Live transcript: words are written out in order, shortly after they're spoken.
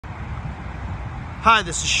Hi,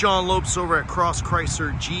 this is Sean Lopes over at Cross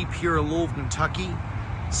Chrysler Jeep here in Louisville, Kentucky.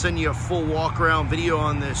 Send you a full walk around video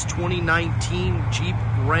on this 2019 Jeep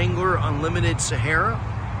Wrangler Unlimited Sahara.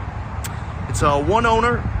 It's a one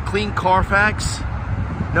owner, clean Carfax,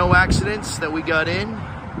 no accidents that we got in.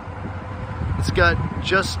 It's got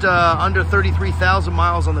just under 33,000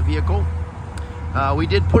 miles on the vehicle. We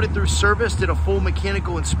did put it through service, did a full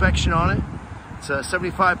mechanical inspection on it. It's a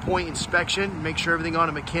 75-point inspection, make sure everything on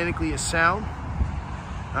it mechanically is sound.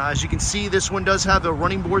 As you can see, this one does have the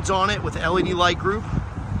running boards on it with LED light group.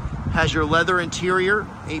 Has your leather interior,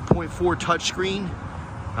 8.4 touchscreen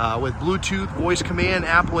with Bluetooth, voice command,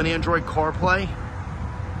 Apple and Android CarPlay.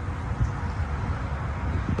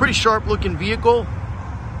 Pretty sharp looking vehicle.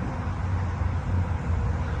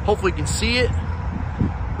 Hopefully you can see it.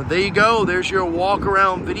 But there you go, there's your walk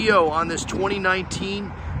around video on this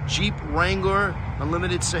 2019 Jeep Wrangler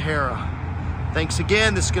Unlimited Sahara. Thanks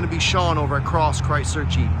again. This is going to be Sean over at Cross Chrysler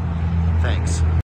Jeep. Thanks.